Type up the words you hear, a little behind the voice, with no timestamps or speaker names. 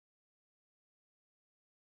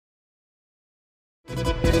Good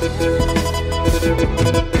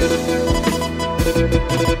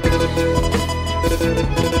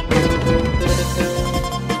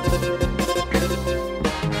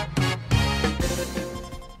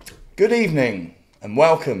evening and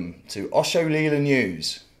welcome to Leela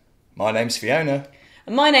News. My name's Fiona.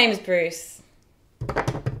 And my name's Bruce.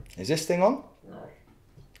 Is this thing on? No.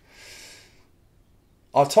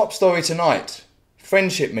 Our top story tonight,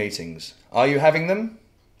 friendship meetings. Are you having them?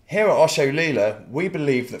 Here at Leela, we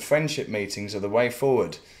believe that friendship meetings are the way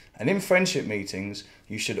forward. And in friendship meetings,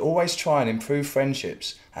 you should always try and improve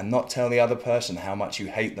friendships and not tell the other person how much you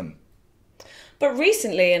hate them. But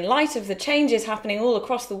recently, in light of the changes happening all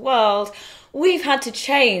across the world, we've had to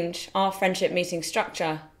change our friendship meeting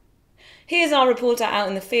structure. Here's our reporter out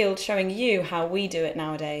in the field showing you how we do it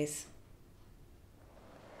nowadays.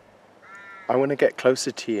 I want to get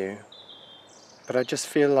closer to you, but I just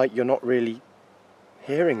feel like you're not really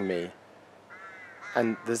hearing me.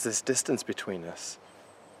 And there's this distance between us.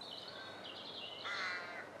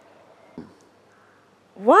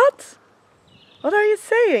 What? What are you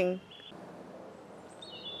saying?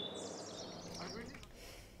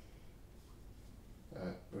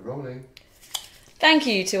 We're rolling. Thank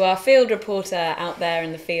you to our field reporter out there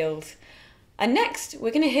in the field. And next,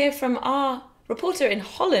 we're going to hear from our reporter in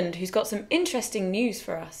Holland who's got some interesting news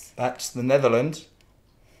for us. That's the Netherlands.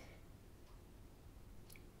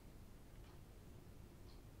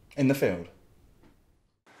 In the field.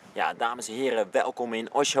 Ja, dames en heren, welkom in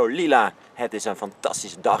Leela. Het is een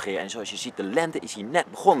fantastische dag hier en zoals je ziet, de lente is hier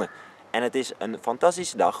net begonnen. En het is een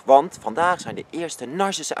fantastische dag, want vandaag zijn de eerste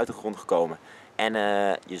narcissen uit de grond gekomen. En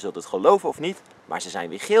je zult het geloven of niet, maar ze zijn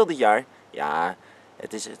weer geel dit jaar. Ja,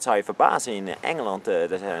 het zou je verbazen. In Engeland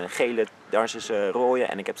er zijn gele narcissen, rode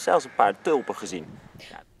en ik heb zelfs een paar tulpen gezien.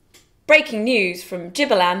 Ja. Breaking news from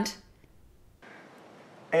Gibberland.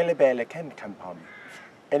 Elebele kenkampam.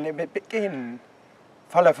 En begin.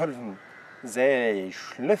 Volle volven. Zij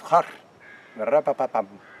schlufgar. Rapapapam.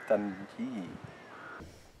 Dan die.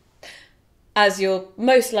 As you'll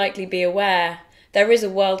most likely be aware, there is a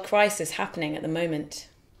world crisis happening at the moment.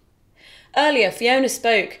 Earlier, Fiona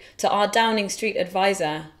spoke to our Downing Street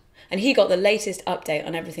advisor, and he got the latest update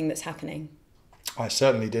on everything that's happening. I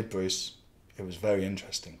certainly did, Bruce. It was very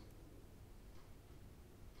interesting.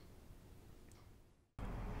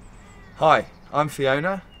 Hi, I'm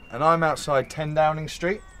Fiona, and I'm outside 10 Downing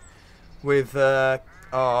Street with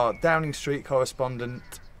our Downing Street correspondent,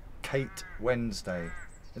 Kate Wednesday.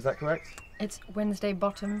 Is that correct? It's Wednesday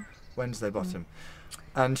Bottom. Wednesday Bottom.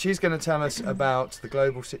 And she's going to tell us about the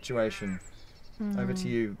global situation. Over to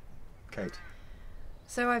you, Kate.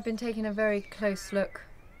 So I've been taking a very close look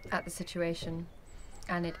at the situation,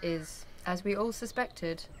 and it is, as we all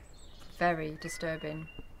suspected, very disturbing.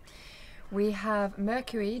 We have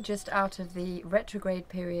Mercury just out of the retrograde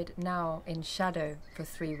period, now in shadow for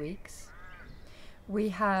 3 weeks. We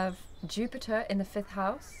have Jupiter in the 5th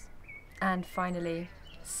house, and finally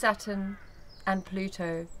Saturn and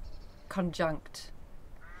Pluto conjunct.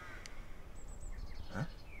 Huh?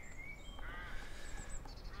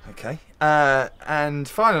 Okay. And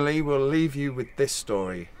finally, we'll leave you with this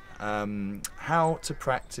story. How to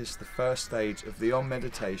practice the first stage of the On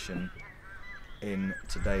meditation in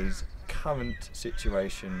today's current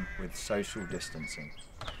situation with social distancing.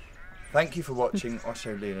 Thank you for watching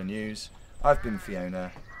Leela News. I've been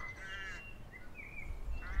Fiona.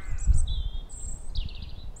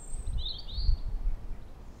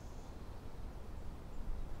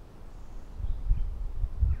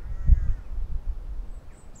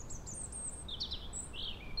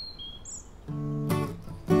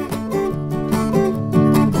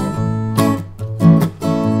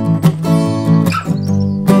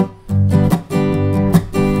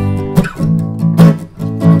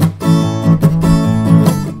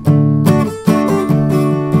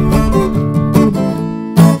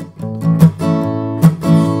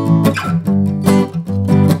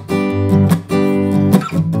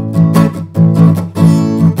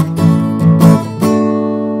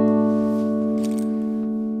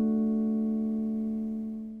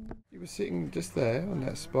 Sitting just there on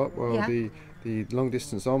that spot while the long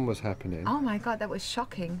distance on was happening. Oh my god, that was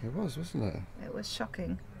shocking. It was, wasn't it? It was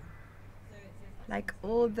shocking. Like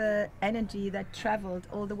all the energy that travelled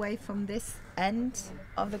all the way from this end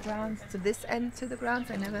of the grounds to this end to the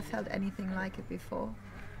grounds, I never felt anything like it before.